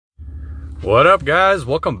What up, guys?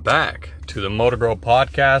 Welcome back to the Motor Girl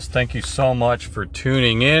Podcast. Thank you so much for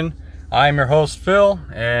tuning in. I'm your host, Phil,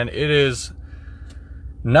 and it is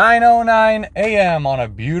 9:09 a.m. on a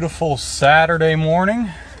beautiful Saturday morning.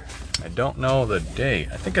 I don't know the date.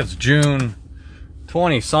 I think it's June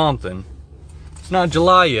 20-something. It's not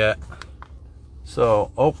July yet.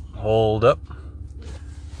 So, hold up.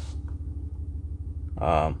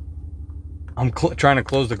 I'm trying to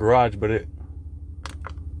close the garage, but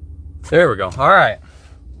there we go. All right.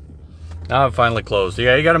 Now I'm finally closed.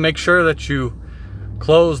 Yeah, you got to make sure that you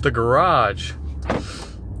close the garage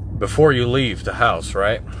before you leave the house,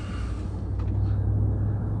 right?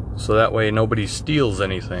 So that way nobody steals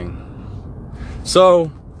anything.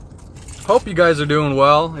 So, hope you guys are doing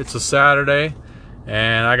well. It's a Saturday,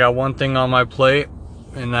 and I got one thing on my plate,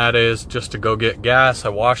 and that is just to go get gas. I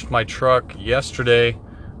washed my truck yesterday,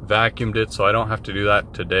 vacuumed it, so I don't have to do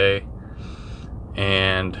that today.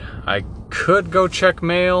 And I could go check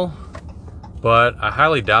mail, but I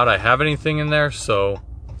highly doubt I have anything in there, so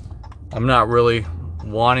I'm not really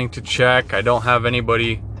wanting to check. I don't have any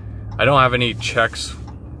checks,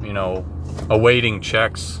 awaiting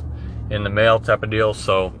checks in the mail type of deal,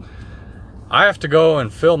 so I have to go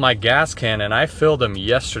and fill my gas can, and I filled them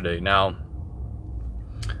yesterday. Now,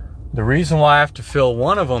 the reason why I have to fill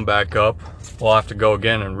one of them back up, well, I have to go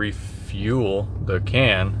again and refuel the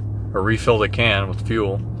can, or refill the can with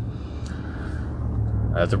fuel.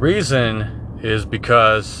 The reason is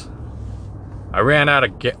because I ran out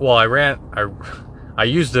of I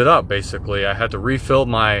used it up, basically. I had to refill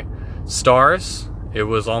my Stars. It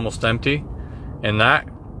was almost empty, and that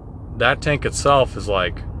tank itself is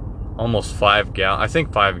like almost 5 gallons. I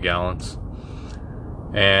think 5 gallons,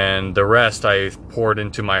 and the rest I poured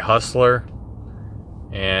into my Hustler.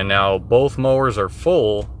 And now both mowers are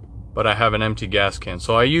full, but I have an empty gas can.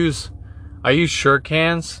 So I use Sure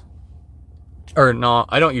cans. Or no,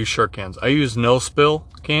 I don't use Sure cans. I use No Spill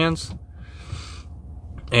cans.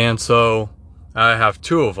 And so I have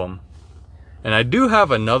 2 of them. And I do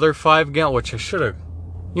have another 5 gallon, which I should have.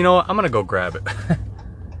 You know what? I'm going to go grab it.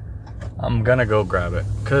 I'm going to go grab it.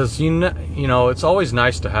 Because, it's always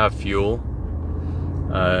nice to have fuel.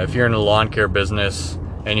 If you're in the lawn care business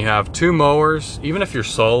and you have 2 mowers, even if you're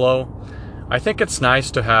solo, I think it's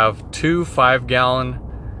nice to have 2 5-gallon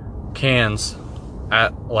cans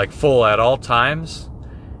full at all times.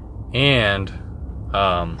 And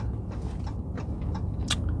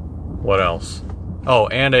what else? Oh,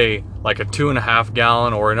 and a 2.5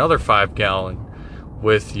 gallon or another 5 gallon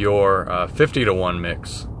with your 50-to-1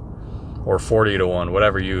 mix or 40-to-1,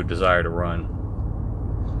 whatever you desire to run.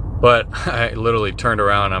 But I literally turned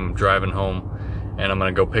around. I'm driving home, and I'm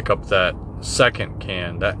gonna go pick up that second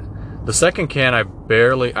can. The second can I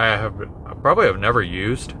probably have never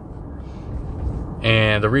used.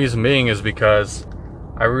 And the reason being is because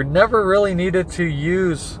I never really needed to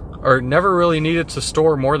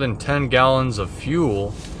store more than 10 gallons of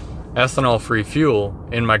fuel, ethanol-free fuel,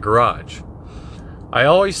 in my garage. I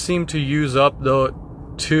always seem to use up the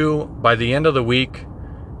 2 by the end of the week,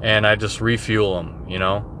 and I just refuel them,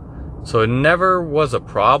 So it never was a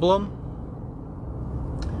problem.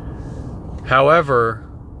 However,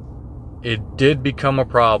 it did become a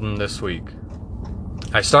problem this week.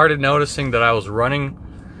 I started noticing that I was running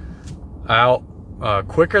out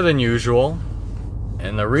quicker than usual.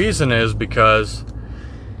 And the reason is because,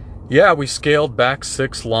 we scaled back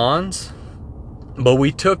 6 lawns, but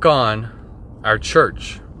we took on our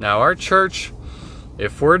church. Now, our church,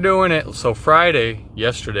 if we're doing it, so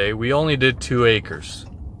yesterday, we only did 2 acres.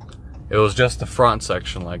 It was just the front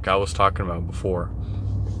section like I was talking about before.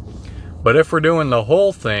 But if we're doing the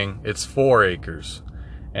whole thing, it's 4 acres.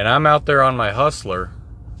 And I'm out there on my Hustler,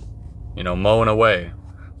 mowing away.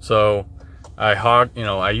 So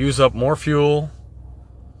I use up more fuel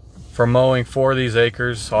for mowing 4 of these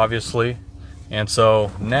acres, obviously. And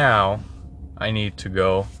so now I need to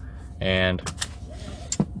go and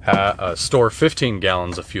store 15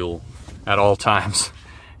 gallons of fuel at all times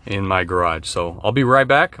in my garage. So I'll be right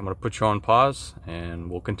back. I'm going to put you on pause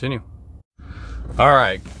and we'll continue. All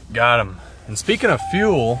right, got him. And speaking of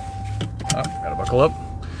fuel, gotta buckle up.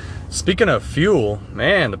 Speaking of fuel,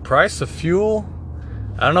 man, the price of fuel,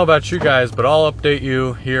 I don't know about you guys, but I'll update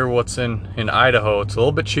you here what's in Idaho. It's a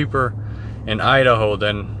little bit cheaper in Idaho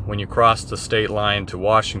than when you cross the state line to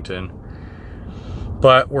Washington.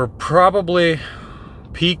 But we're probably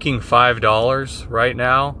peaking $5 right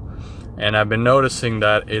now. And I've been noticing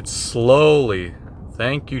that it's slowly,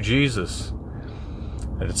 thank you Jesus,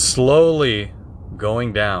 that it's slowly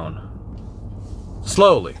going down.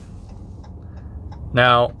 Slowly.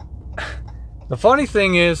 Now, the funny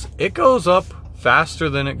thing is, it goes up faster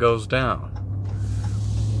than it goes down.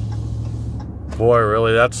 boy,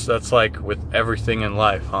 really? That's like with everything in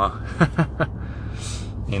life, huh?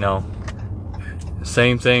 You know,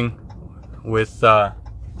 same thing with kind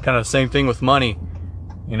of same thing with money.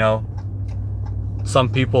 You know, some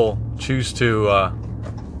people choose to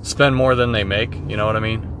spend more than they make. You know what I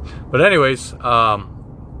mean? But anyways, the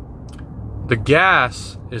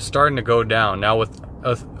gas is starting to go down now. With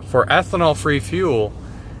for ethanol-free fuel,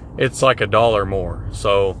 it's like $1 more.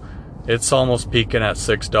 So it's almost peaking at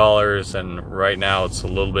 $6, and right now it's a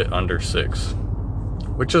little bit under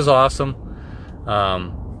 $6, which is awesome.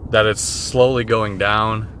 That it's slowly going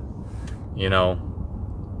down. You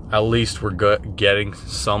know, at least we're getting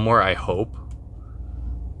somewhere, I hope.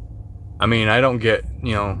 I mean, I don't get,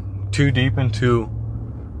 you know, too deep into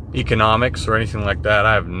economics or anything like that.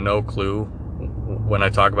 I have no clue when I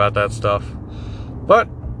talk about that stuff. But,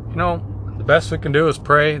 you know, the best we can do is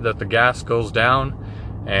pray that the gas goes down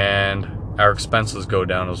and our expenses go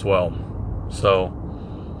down as well. So,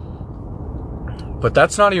 but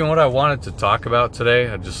that's not even what I wanted to talk about today.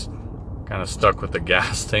 I just kind of stuck with the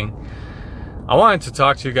gas thing. I wanted to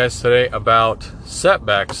talk to you guys today about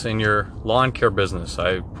setbacks in your lawn care business.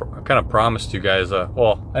 I kind of promised you guys,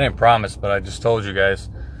 well, I didn't promise, but I just told you guys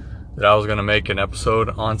that I was going to make an episode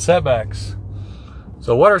on setbacks.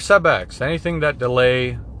 So what are setbacks? Anything that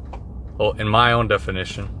delay, well, in my own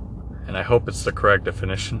definition, and I hope it's the correct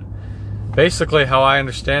definition. Basically, how I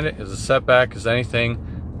understand it is a setback is anything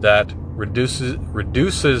that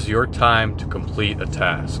reduces your time to complete a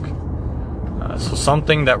task. So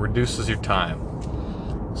something that reduces your time.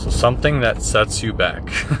 So something that sets you back.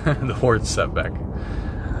 The word setback.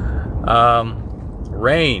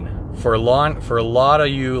 Rain. For a lot of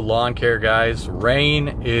you lawn care guys,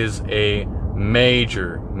 rain is a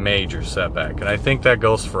major setback. And I think that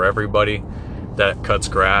goes for everybody that cuts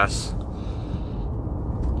grass.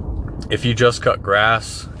 If you just cut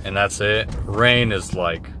grass and that's it, rain is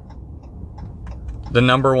like the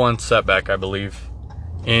 #1 setback, I believe,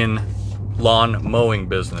 in lawn mowing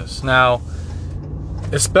business. Now,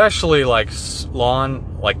 especially like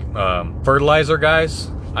lawn, like fertilizer guys,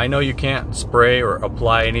 I know you can't spray or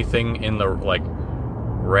apply anything in the like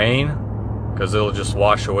rain because it'll just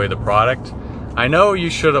wash away the product. I know you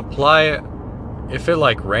should apply it if it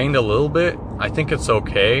like rained a little bit. I think it's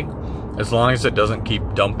okay as long as it doesn't keep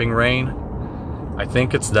dumping rain. I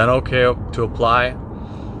think it's then okay to apply.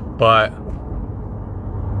 But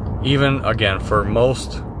even again, for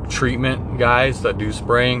most treatment guys that do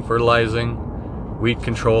spraying, fertilizing, weed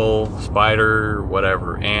control, spider,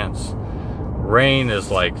 whatever, ants, rain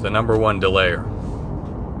is like the #1 delayer.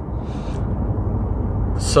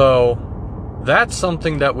 So that's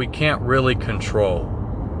something that we can't really control.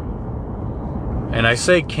 And I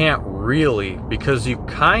say can't really because you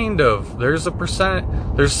kind of, there's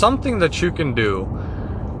something that you can do,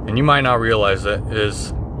 and you might not realize it,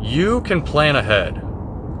 is you can plan ahead.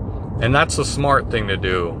 And that's a smart thing to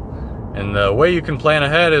do. And the way you can plan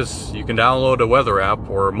ahead is you can download a weather app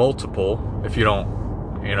or multiple if you don't,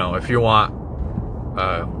 you know, if you want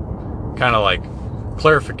kind of like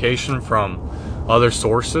clarification from other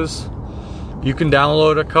sources. You can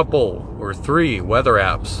download a couple or 3 weather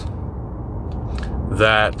apps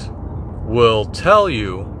that will tell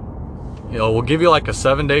you, will give you like a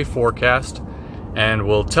 7-day forecast and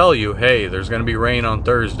will tell you, hey, there's going to be rain on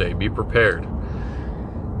Thursday, be prepared.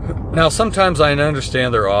 Now, sometimes I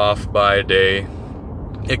understand they're off by a day.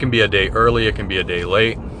 It can be a day early, it can be a day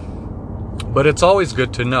late, but it's always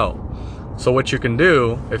good to know. So what you can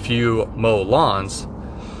do if you mow lawns,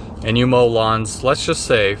 and you mow lawns, let's just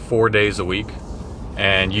say 4 days a week,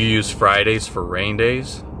 and you use Fridays for rain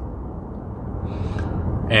days,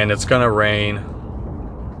 and it's gonna rain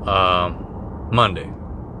Monday.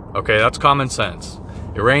 Okay, that's common sense.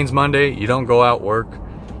 It rains Monday, you don't go out work.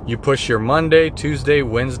 You push your Monday, Tuesday,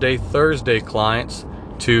 Wednesday, Thursday clients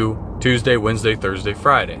to Tuesday, Wednesday, Thursday,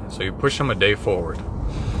 Friday. So you push them a day forward.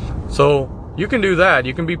 So you can do that.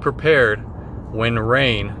 You can be prepared when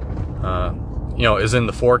rain, is in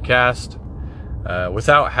the forecast,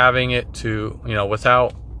 without having it to,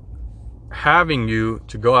 without having you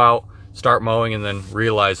to go out, start mowing, and then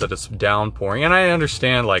realize that it's downpouring. And I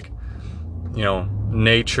understand,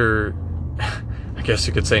 nature. I guess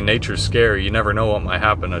you could say nature's scary. You never know what might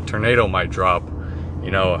happen. A tornado might drop,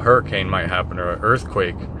 a hurricane might happen, or an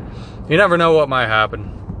earthquake. You never know what might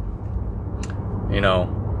happen,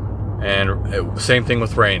 and same thing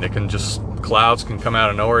with rain. Clouds can come out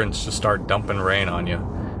of nowhere and just start dumping rain on you.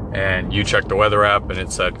 And you check the weather app and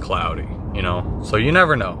it said cloudy, So you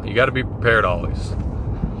never know. You got to be prepared always.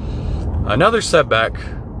 Another setback,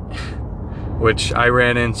 which I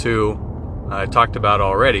ran into, I talked about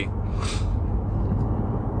already,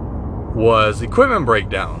 was equipment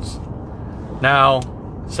breakdowns. Now,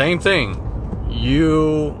 same thing.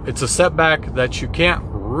 It's a setback that you can't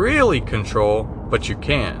really control, but you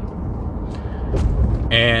can.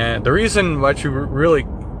 And the reason what you really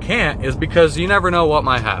can't is because you never know what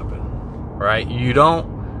might happen, right? You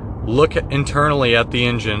don't look internally at the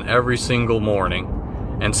engine every single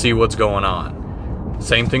morning and see what's going on.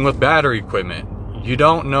 Same thing with battery equipment. You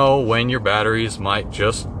don't know when your batteries might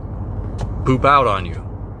just poop out on you,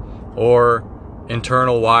 or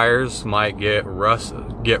internal wires might get rust,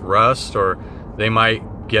 or they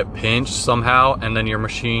might get pinched somehow, and then your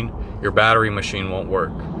battery machine won't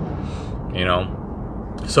work, you know.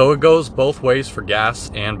 So it goes both ways for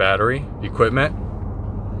gas and battery equipment.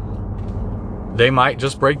 They might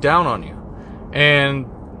just break down on you, and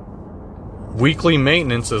weekly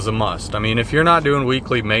maintenance is a must. I mean, if you're not doing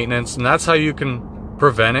weekly maintenance, and that's how you can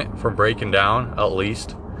prevent it from breaking down, at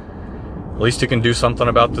least you can do something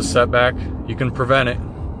about the setback. You can prevent it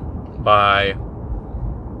by,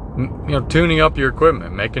 tuning up your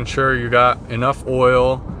equipment, making sure you got enough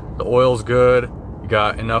oil, the oil's good, you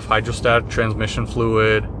got enough hydrostatic transmission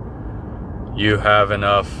fluid, you have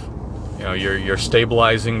enough, you're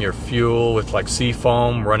stabilizing your fuel with like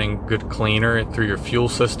Seafoam, running good cleaner through your fuel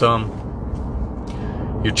system.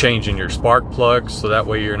 You're changing your spark plugs so that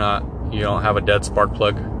way you don't have a dead spark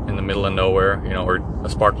plug in the middle of nowhere, or a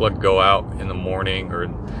spark plug go out in the morning or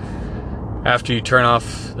after you turn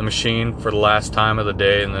off the machine for the last time of the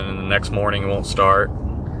day, and then the next morning it won't start,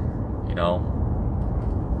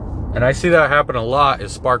 And I see that happen a lot,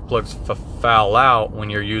 is spark plugs foul out when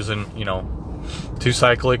you're using,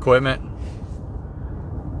 2-cycle equipment.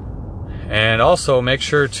 And also make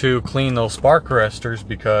sure to clean those spark arresters,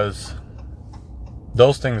 because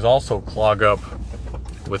those things also clog up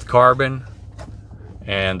with carbon,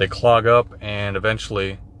 and they clog up and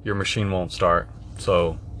eventually your machine won't start.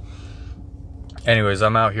 So anyways,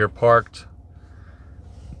 I'm out here parked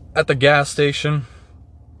at the gas station.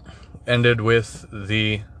 Ended with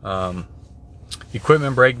the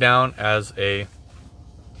equipment breakdown as a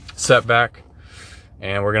setback,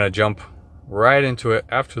 and we're gonna jump right into it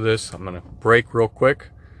after this. I'm gonna break real quick,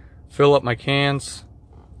 fill up my cans,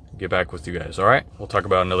 get back with you guys. All right, we'll talk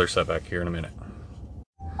about another setback here in a minute.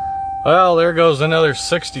 Well, there goes another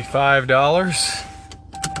 $65.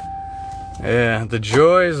 Yeah, the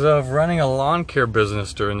joys of running a lawn care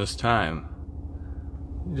business during this time.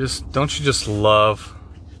 Don't you just love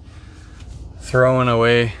throwing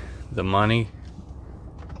away the money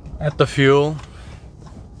at the fuel?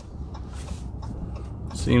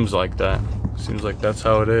 Seems like that. Seems like that's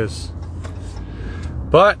how it is.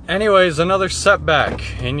 But anyways, another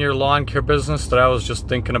setback in your lawn care business that I was just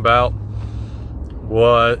thinking about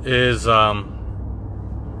is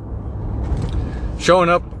showing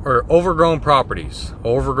up, or overgrown properties,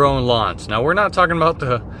 overgrown lawns. Now, we're not talking about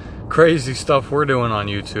the crazy stuff we're doing on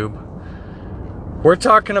YouTube. We're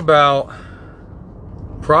talking about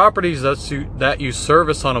properties that you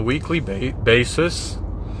service on a weekly basis,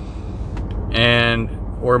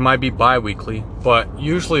 or it might be bi-weekly, but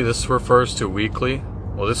usually this refers to weekly.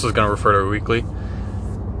 Well, this is going to refer to weekly,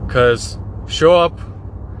 because show up,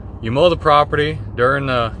 you mow the property during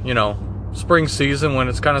the spring season when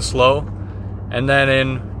it's kind of slow, and then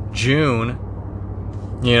in June,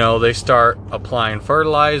 they start applying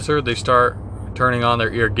fertilizer, they start turning on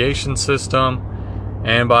their irrigation system,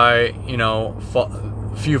 and by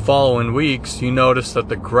few following weeks, you notice that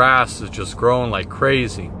the grass is just growing like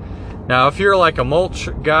crazy. Now, if you're like a mulch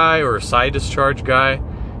guy or a side discharge guy,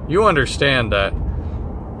 you understand that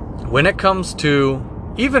when it comes to,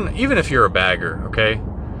 even if you're a bagger, okay,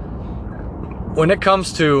 when it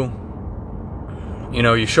comes to,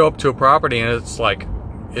 you show up to a property and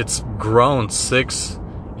it's grown 6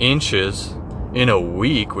 inches in a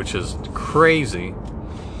week, which is crazy.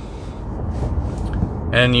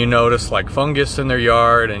 And you notice like fungus in their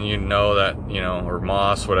yard, and that, or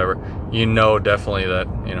moss, whatever, definitely that,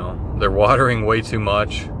 they're watering way too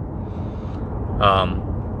much.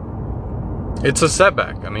 It's a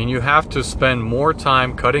setback. I mean, you have to spend more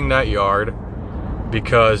time cutting that yard,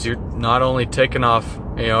 because you're not only taking off,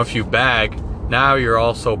 if you bag, now you're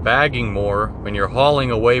also bagging more when you're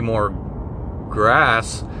hauling away more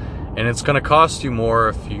grass, and it's going to cost you more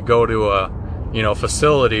if you go to a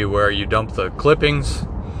facility where you dump the clippings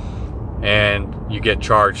and you get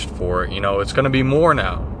charged for it. It's going to be more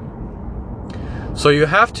now. So you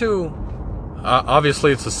have to,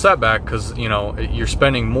 obviously it's a setback, because you're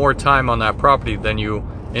spending more time on that property than you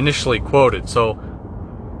initially quoted. So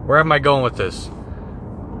where am I going with this?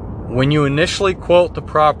 When you initially quote the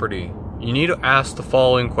property, you need to ask the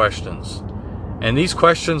following questions. And these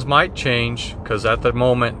questions might change because at the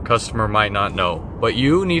moment, customer might not know. But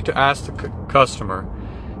you need to ask the customer,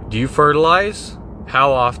 do you fertilize?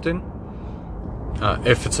 How often?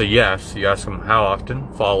 If it's a yes, you ask them how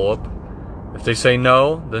often, follow up. If they say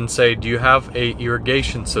no, then say, do you have a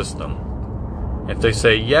irrigation system? If they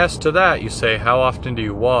say yes to that, you say, how often do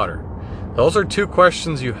you water? Those are 2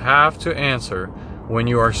 questions you have to answer when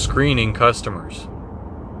you are screening customers.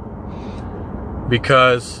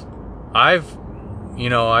 Because how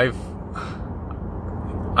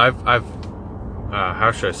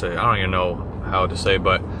should I say? I don't even know how to say,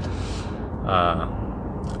 but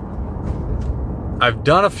I've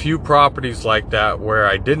done a few properties like that where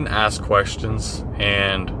I didn't ask questions,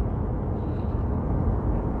 and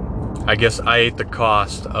I guess I ate the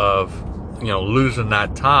cost of, losing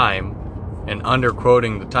that time and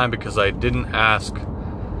underquoting the time because I didn't ask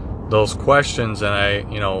those questions. And I,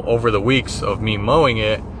 over the weeks of me mowing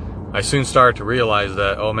it, I soon started to realize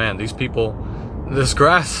that, oh man, this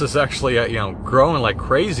grass is actually, growing like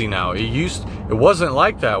crazy now. It wasn't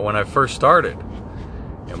like that when I first started.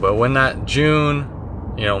 But when that June,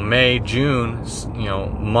 May, June,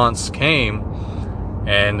 months came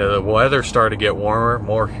and the weather started to get warmer,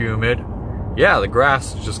 more humid, the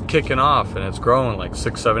grass is just kicking off and it's growing like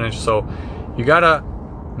 6-7 inches. So you gotta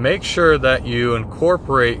make sure that you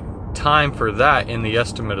incorporate time for that in the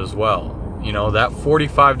estimate as well. That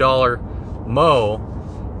 $45 mow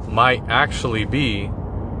might actually be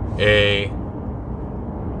a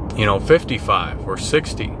 55 or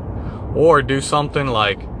 60. Or do something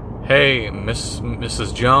like, hey,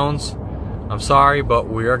 Mrs. Jones, I'm sorry, but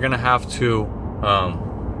we are going to have to,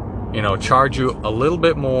 charge you a little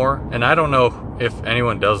bit more. And I don't know if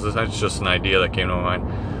anyone does this. It's just an idea that came to my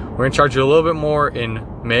mind. We're going to charge you a little bit more in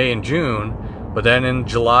May and June, but then in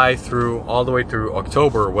July all the way through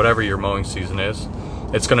October, whatever your mowing season is,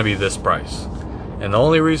 it's going to be this price. And the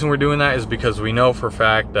only reason we're doing that is because we know for a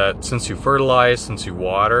fact that since you fertilize, since you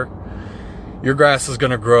water, your grass is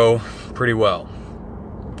going to grow pretty well.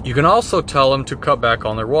 You can also tell them to cut back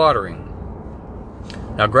on their watering.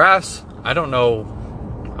 Now grass, I don't know,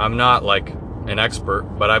 I'm not like an expert,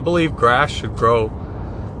 but I believe grass should grow,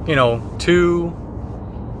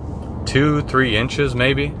 2-3 inches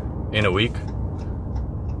maybe in a week.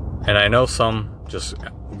 And I know some just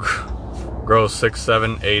grow 6,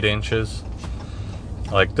 7, 8 inches.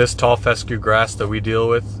 Like this tall fescue grass that we deal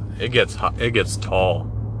with, it gets tall.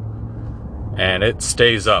 And it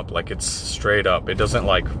stays up, like it's straight up. It doesn't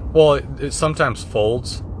it sometimes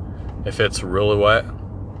folds if it's really wet,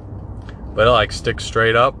 but it sticks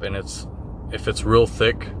straight up. And if it's real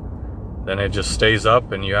thick, then it just stays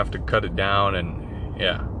up and you have to cut it down. And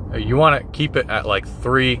you want to keep it at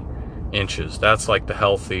 3 inches. That's the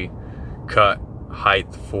healthy cut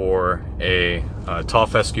height for a tall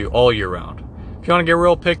fescue all year round. If you want to get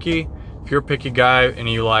real picky, if you're a picky guy and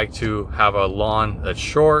you like to have a lawn that's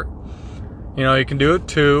short, you can do it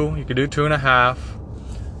 2, you can do 2.5,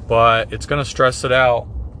 but it's going to stress it out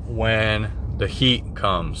when the heat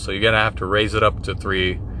comes. So you're going to have to raise it up to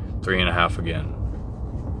 3.5 again,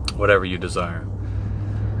 whatever you desire.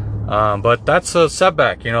 But that's a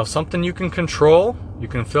setback, something you can control. You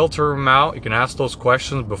can filter them out. You can ask those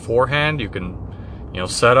questions beforehand. You can,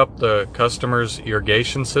 set up the customer's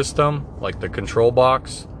irrigation system, like the control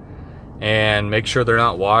box, and make sure they're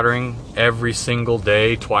not watering every single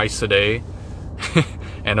day, twice a day.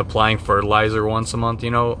 And applying fertilizer once a month,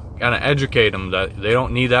 kind of educate them that they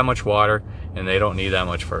don't need that much water and they don't need that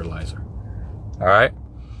much fertilizer. All right.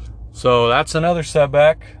 So that's another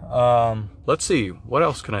setback. Let's see. What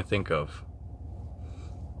else can I think of?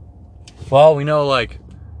 Well, we know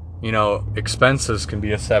expenses can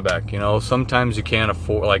be a setback. Sometimes you can't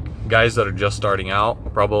afford, guys that are just starting out are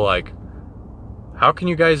probably how can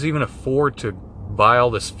you guys even afford to buy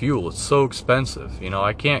all this fuel? It's so expensive.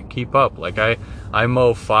 I can't keep up. I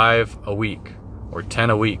mow 5 a week or 10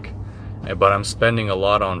 a week, but I'm spending a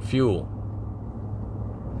lot on fuel.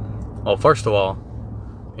 Well, first of all,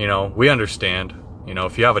 we understand,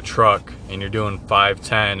 if you have a truck and you're doing 5,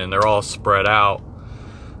 10 and they're all spread out,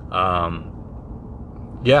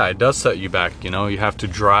 it does set you back. You have to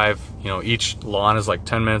drive, each lawn is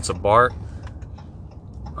 10 minutes apart.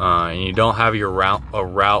 And you don't have your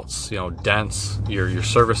routes, dense. Your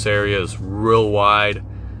service area is real wide,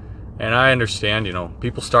 and I understand.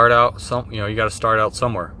 People start out you got to start out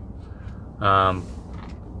somewhere.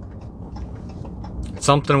 It's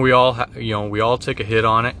something we all we all take a hit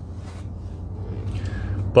on it.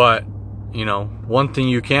 But one thing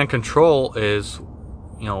you can control is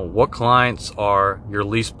what clients are your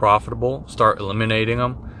least profitable. Start eliminating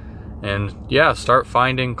them, and start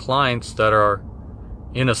finding clients that are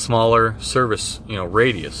in a smaller service,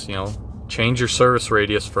 radius. Change your service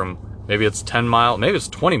radius from, maybe it's 10 miles, maybe it's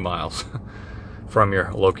 20 miles from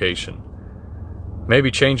your location.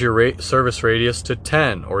 Maybe change your service radius to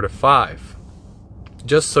 10 or to 5,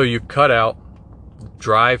 just so you cut out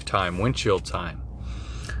drive time, windshield time,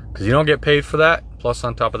 because you don't get paid for that. Plus,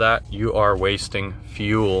 on top of that, you are wasting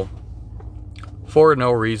fuel for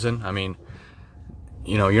no reason. I mean,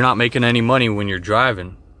 you're not making any money when you're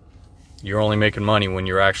driving. You're only making money when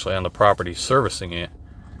you're actually on the property servicing it.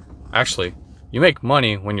 Actually, you make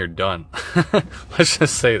money when you're done. Let's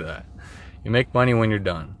just say that. You make money when you're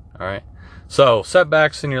done. All right. So,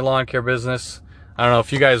 setbacks in your lawn care business. I don't know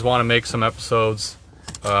if you guys want to make some episodes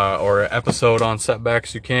or an episode on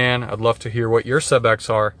setbacks, you can. I'd love to hear what your setbacks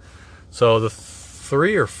are. So, the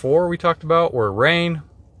 3 or 4 we talked about were rain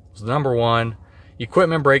was number 1,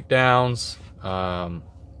 equipment breakdowns, and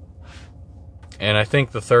I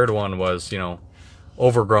think the third one was,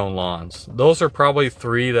 overgrown lawns. Those are probably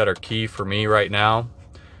 3 that are key for me right now.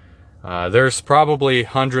 There's probably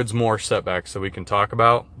hundreds more setbacks that we can talk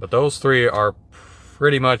about, but those 3 are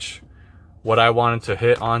pretty much what I wanted to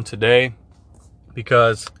hit on today,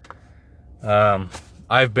 because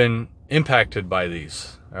I've been impacted by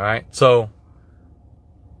these. All right. So,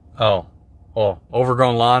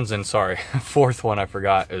 overgrown lawns, and sorry, 4th one I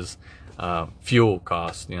forgot is fuel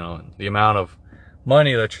cost. The amount of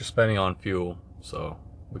money that you're spending on fuel. So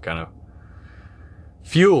we kind of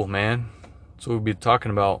fuel, man. That's what we'll be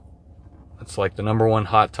talking about. It's like the number 1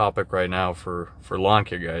 hot topic right now for lawn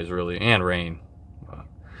care guys, really, and rain.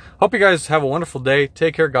 Hope you guys have a wonderful day.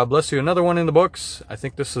 Take care. God bless you. Another one in the books. I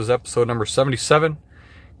think this is episode number 77.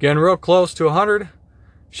 Getting real close to 100.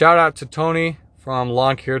 Shout out to Tony from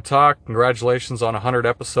Lawn Care Talk. Congratulations on 100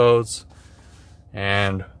 episodes.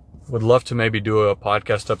 And would love to maybe do a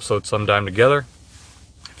podcast episode sometime together.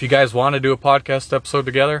 If you guys want to do a podcast episode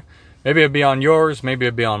together, maybe it'd be on yours, maybe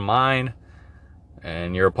it'd be on mine,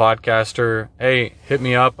 and you're a podcaster, hey, hit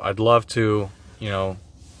me up. I'd love to,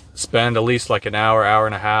 spend at least like an hour, hour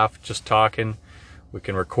and a half just talking. We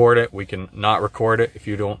can record it. We can not record it if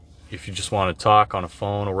you just want to talk on a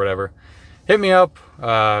phone or whatever. Hit me up,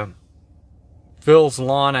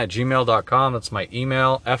 philslawn@gmail.com. That's my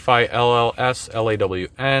email,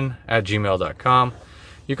 FILLSLAWN@gmail.com.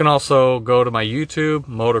 You can also go to my YouTube,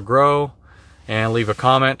 Mow Grow, and leave a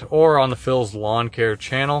comment, or on the Phil's Lawn Care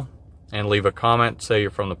channel and leave a comment. Say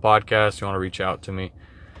you're from the podcast, you want to reach out to me.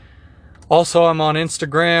 Also, I'm on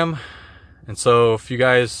Instagram, and so if you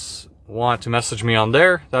guys want to message me on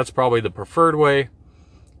there, that's probably the preferred way,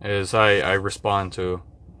 is I respond to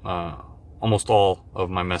almost all of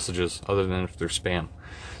my messages, other than if they're spam.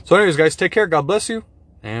 So anyways, guys, take care. God bless you,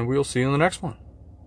 and we'll see you in the next one.